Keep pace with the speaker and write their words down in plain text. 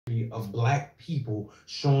of Black people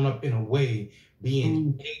showing up in a way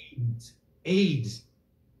being aids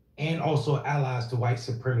and also allies to white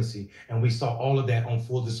supremacy. And we saw all of that on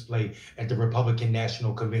full display at the Republican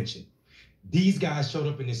National Convention. These guys showed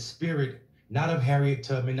up in the spirit, not of Harriet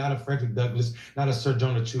Tubman, not of Frederick Douglass, not of Sir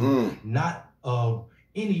Jonah Choo, not of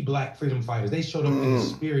any Black freedom fighters. They showed up in the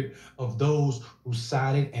spirit of those who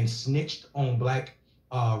sided and snitched on Black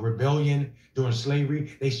rebellion during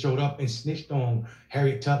slavery. They showed up and snitched on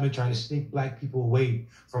Harriet Tubman, trying to sneak Black people away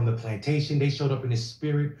from the plantation. They showed up in the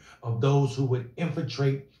spirit of those who would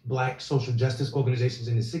infiltrate Black social justice organizations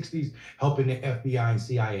in the 60s, helping the FBI and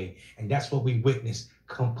CIA. And that's what we witnessed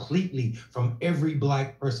completely from every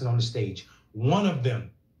Black person on the stage. One of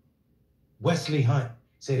them, Wesley Hunt,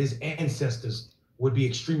 said his ancestors would be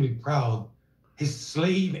extremely proud. His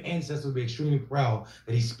slave ancestors would be extremely proud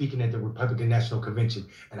that he's speaking at the Republican National Convention.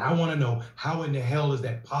 And I want to know, how in the hell is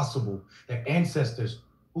that possible that ancestors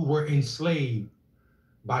who were enslaved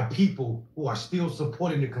by people who are still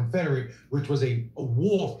supporting the Confederate, which was a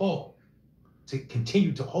war fought to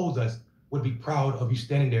continue to hold us, would be proud of you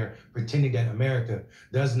standing there pretending that America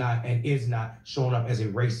does not and is not showing up as a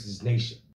racist nation?